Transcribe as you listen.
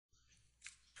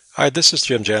Hi, this is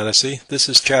Jim Janossy. This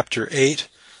is Chapter 8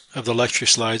 of the lecture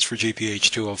slides for GPH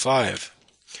 205.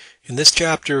 In this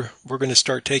chapter, we're going to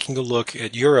start taking a look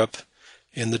at Europe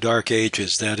in the Dark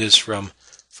Ages, that is from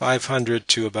 500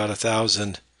 to about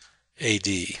 1000 AD.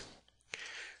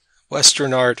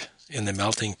 Western art in the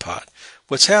melting pot.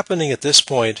 What's happening at this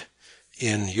point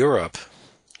in Europe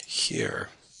here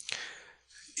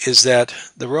is that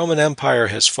the Roman Empire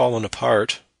has fallen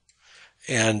apart,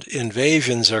 and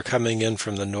invasions are coming in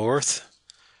from the north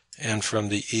and from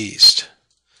the east.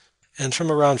 And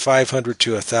from around 500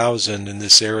 to 1000 in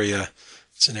this area,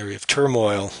 it's an area of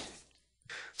turmoil.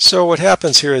 So what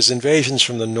happens here is invasions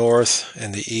from the north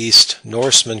and the east.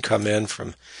 Norsemen come in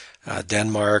from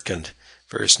Denmark and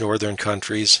various northern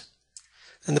countries,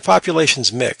 and the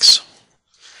populations mix.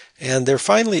 And there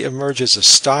finally emerges a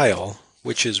style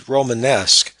which is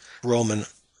Romanesque, Roman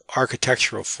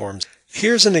architectural forms.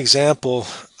 Here's an example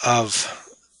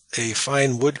of a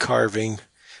fine wood carving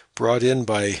brought in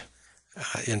by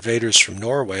invaders from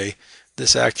Norway.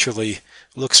 This actually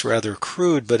looks rather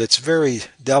crude, but it's very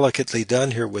delicately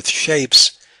done here with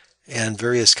shapes and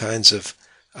various kinds of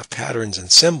patterns and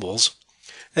symbols.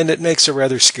 And it makes a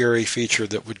rather scary feature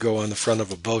that would go on the front of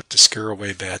a boat to scare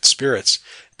away bad spirits.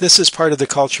 This is part of the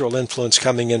cultural influence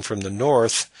coming in from the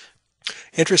north.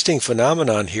 Interesting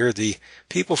phenomenon here, the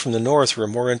people from the north were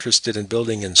more interested in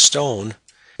building in stone.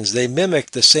 They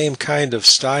mimicked the same kind of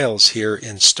styles here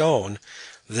in stone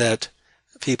that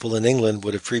people in England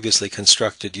would have previously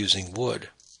constructed using wood.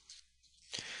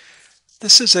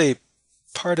 This is a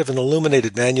part of an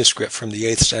illuminated manuscript from the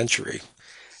 8th century.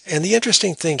 And the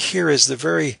interesting thing here is the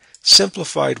very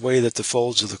simplified way that the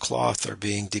folds of the cloth are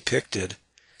being depicted.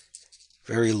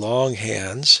 Very long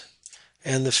hands,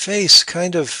 and the face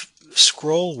kind of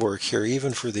scroll work here,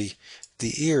 even for the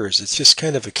ears. It's just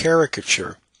kind of a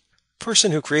caricature. The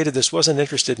person who created this wasn't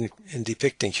interested in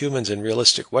depicting humans in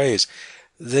realistic ways.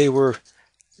 They were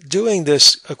doing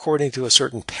this according to a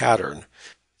certain pattern.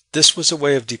 This was a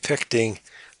way of depicting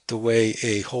the way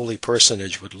a holy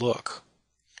personage would look.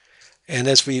 And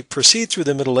as we proceed through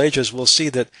the Middle Ages, we'll see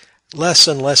that less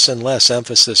and less and less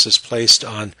emphasis is placed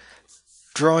on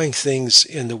drawing things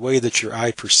in the way that your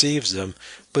eye perceives them,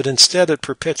 but instead it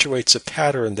perpetuates a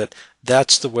pattern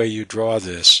that's the way you draw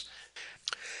this.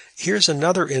 Here's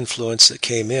another influence that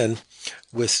came in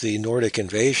with the Nordic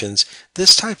invasions,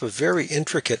 this type of very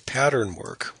intricate pattern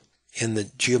work in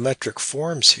the geometric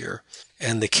forms here,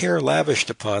 and the care lavished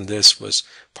upon this was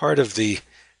part of the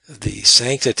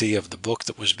sanctity of the book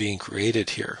that was being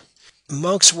created here.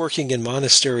 Monks working in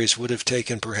monasteries would have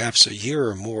taken perhaps a year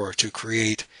or more to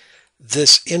create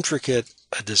this intricate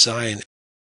design.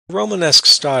 Romanesque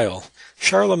style.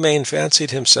 Charlemagne fancied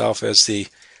himself as the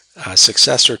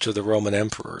successor to the Roman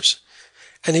emperors,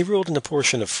 and he ruled in a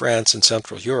portion of France and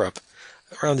Central Europe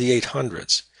around the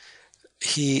 800s.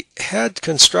 He had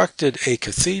constructed a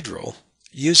cathedral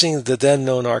using the then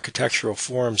known architectural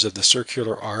forms of the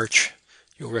circular arch.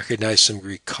 You'll recognize some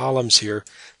Greek columns here.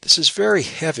 This is very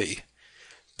heavy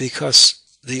because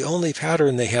the only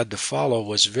pattern they had to follow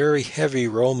was very heavy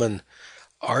Roman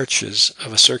arches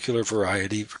of a circular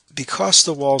variety. Because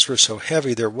the walls were so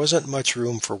heavy, there wasn't much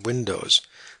room for windows.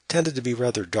 It tended to be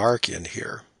rather dark in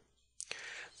here.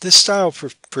 This style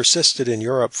persisted in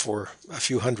Europe for a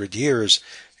few hundred years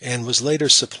and was later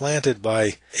supplanted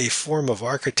by a form of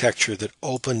architecture that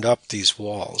opened up these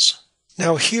walls.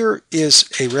 Now here is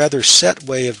a rather set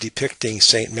way of depicting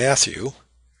St. Matthew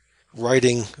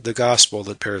writing the gospel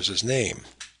that bears his name.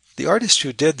 The artist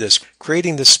who did this,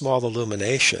 creating this small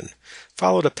illumination,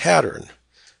 followed a pattern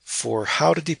for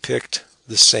how to depict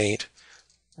the saint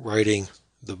writing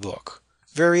the book.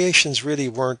 Variations really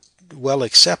weren't well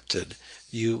accepted.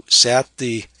 You sat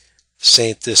the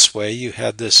saint this way, you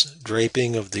had this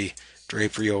draping of the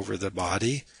drapery over the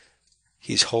body.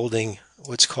 He's holding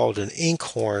what's called an ink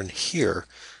horn here,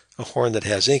 a horn that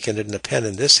has ink in it and a pen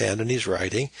in this hand, and he's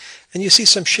writing. And you see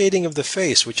some shading of the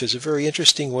face, which is a very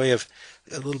interesting way of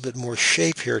a little bit more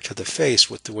shape here to the face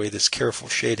with the way this careful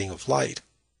shading of light.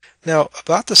 Now,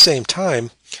 about the same time,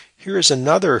 here is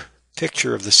another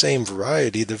picture of the same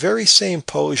variety, the very same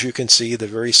pose you can see, the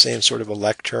very same sort of a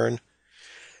lectern.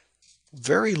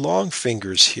 Very long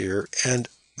fingers here, and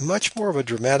much more of a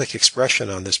dramatic expression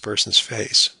on this person's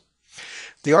face.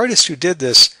 The artist who did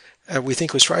this, we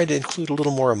think, was trying to include a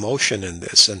little more emotion in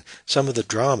this and some of the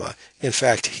drama. In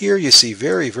fact, here you see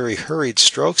very, very hurried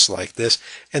strokes like this,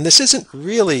 and this isn't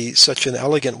really such an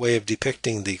elegant way of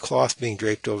depicting the cloth being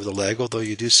draped over the leg, although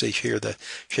you do see here the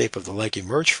shape of the leg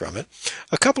emerge from it.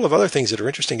 A couple of other things that are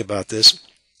interesting about this.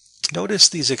 Notice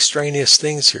these extraneous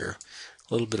things here.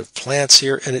 A little bit of plants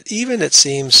here, and it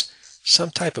seems some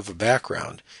type of a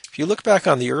background. If you look back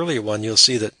on the earlier one, you'll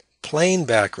see that plain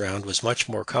background was much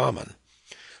more common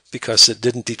because it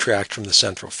didn't detract from the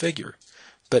central figure.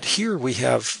 But here we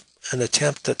have an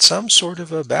attempt at some sort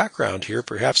of a background here,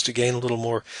 perhaps to gain a little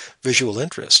more visual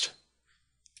interest.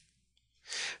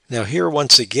 Now here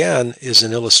once again is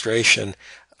an illustration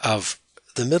of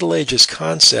the Middle Ages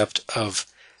concept of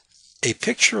a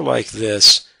picture like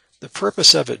this, the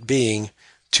purpose of it being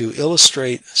to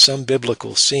illustrate some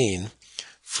biblical scene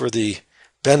for the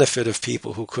benefit of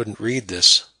people who couldn't read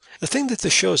this. The thing that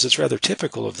this shows that's rather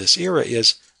typical of this era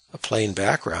is a plain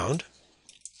background,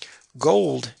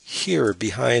 gold here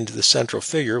behind the central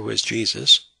figure, who is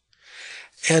Jesus,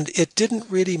 and it didn't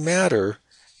really matter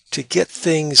to get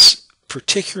things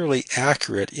particularly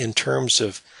accurate in terms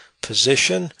of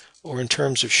position or in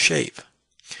terms of shape.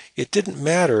 It didn't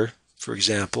matter, for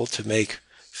example, to make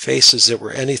faces that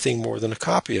were anything more than a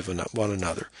copy of one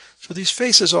another. So these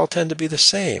faces all tend to be the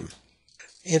same.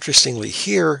 Interestingly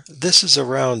here, this is a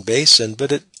round basin,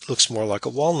 but it looks more like a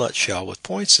walnut shell with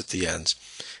points at the ends.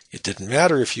 It didn't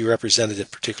matter if you represented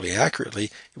it particularly accurately.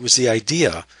 It was the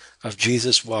idea of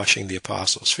Jesus washing the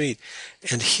apostles' feet.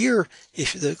 And here,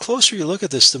 if the closer you look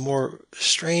at this, the more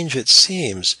strange it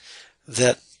seems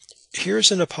that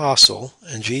here's an apostle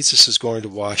and Jesus is going to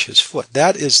wash his foot.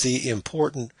 That is the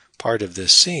important part of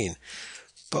this scene.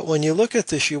 But when you look at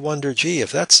this, you wonder, gee,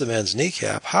 if that's the man's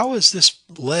kneecap, how is this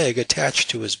leg attached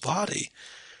to his body?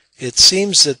 It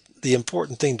seems that the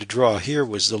important thing to draw here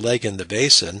was the leg in the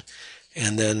basin,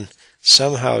 and then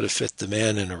somehow to fit the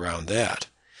man in around that.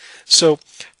 So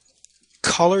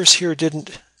colors here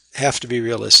didn't have to be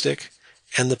realistic,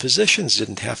 and the positions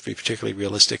didn't have to be particularly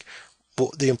realistic.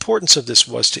 But the importance of this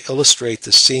was to illustrate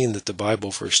the scene that the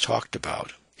Bible first talked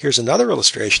about. Here's another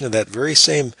illustration of that very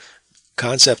same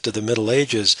concept of the Middle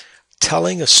Ages,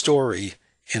 telling a story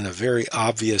in a very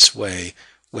obvious way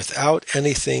without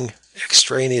anything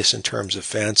extraneous in terms of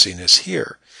fanciness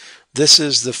here. This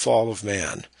is the fall of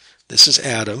man. This is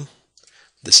Adam.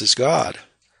 This is God.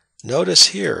 Notice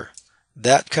here,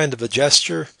 that kind of a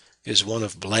gesture is one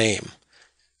of blame.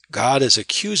 God is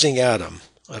accusing Adam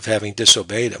of having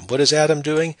disobeyed him. What is Adam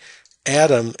doing?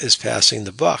 Adam is passing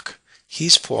the buck.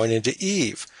 He's pointing to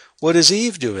Eve. What is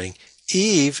Eve doing?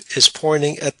 Eve is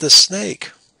pointing at the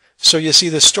snake. So you see,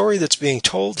 the story that's being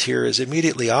told here is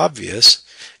immediately obvious,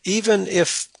 even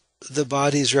if the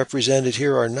bodies represented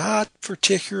here are not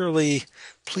particularly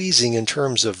pleasing in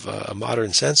terms of a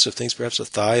modern sense of things. Perhaps the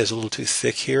thigh is a little too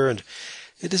thick here, and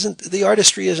the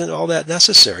artistry isn't all that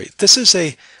necessary. This is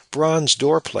a bronze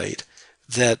door plate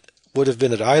that would have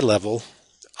been at eye level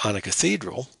on a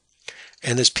cathedral,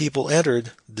 and as people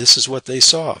entered, this is what they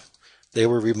saw. They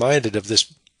were reminded of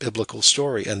this biblical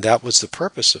story, and that was the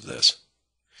purpose of this.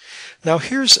 Now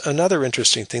here's another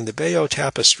interesting thing, the Bayeux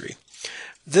tapestry.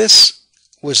 This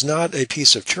was not a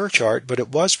piece of church art, but it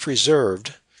was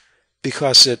preserved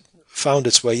because it found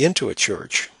its way into a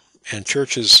church. And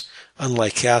churches,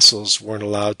 unlike castles, weren't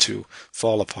allowed to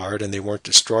fall apart, and they weren't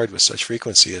destroyed with such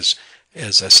frequency as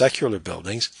secular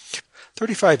buildings.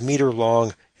 35-meter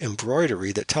long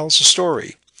embroidery that tells a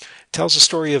story. It tells the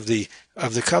story of the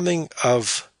coming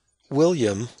of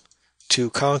William to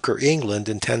conquer England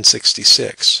in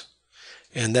 1066.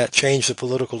 And that changed the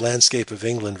political landscape of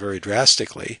England very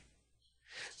drastically.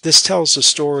 This tells the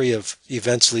story of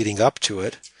events leading up to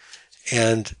it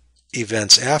and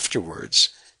events afterwards.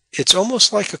 It's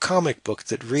almost like a comic book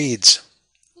that reads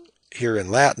here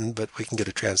in Latin, but we can get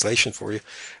a translation for you.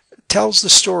 It tells the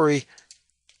story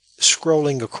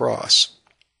scrolling across.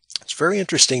 It's very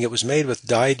interesting. It was made with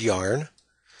dyed yarn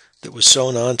that was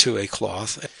sewn onto a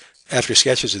cloth after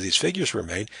sketches of these figures were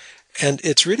made, and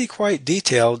it's really quite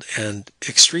detailed and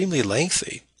extremely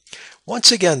lengthy.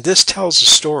 Once again, this tells a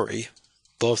story,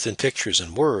 both in pictures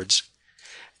and words,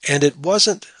 and it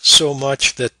wasn't so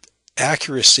much that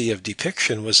accuracy of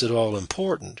depiction was at all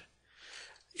important.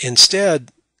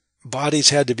 Instead, bodies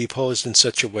had to be posed in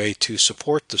such a way to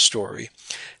support the story.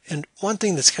 And one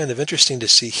thing that's kind of interesting to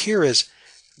see here is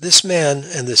this man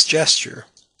and this gesture.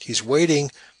 He's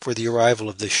waiting for the arrival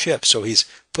of the ship, so he's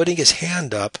putting his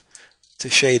hand up to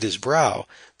shade his brow.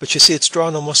 But you see, it's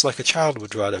drawn almost like a child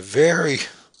would draw it, a very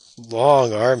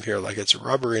long arm here, like it's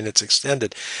rubbery and it's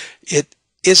extended. It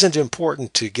isn't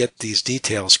important to get these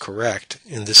details correct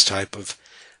in this type of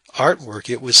artwork.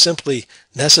 It was simply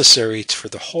necessary for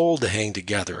the whole to hang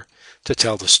together to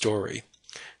tell the story.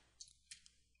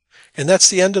 And that's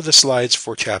the end of the slides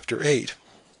for Chapter 8.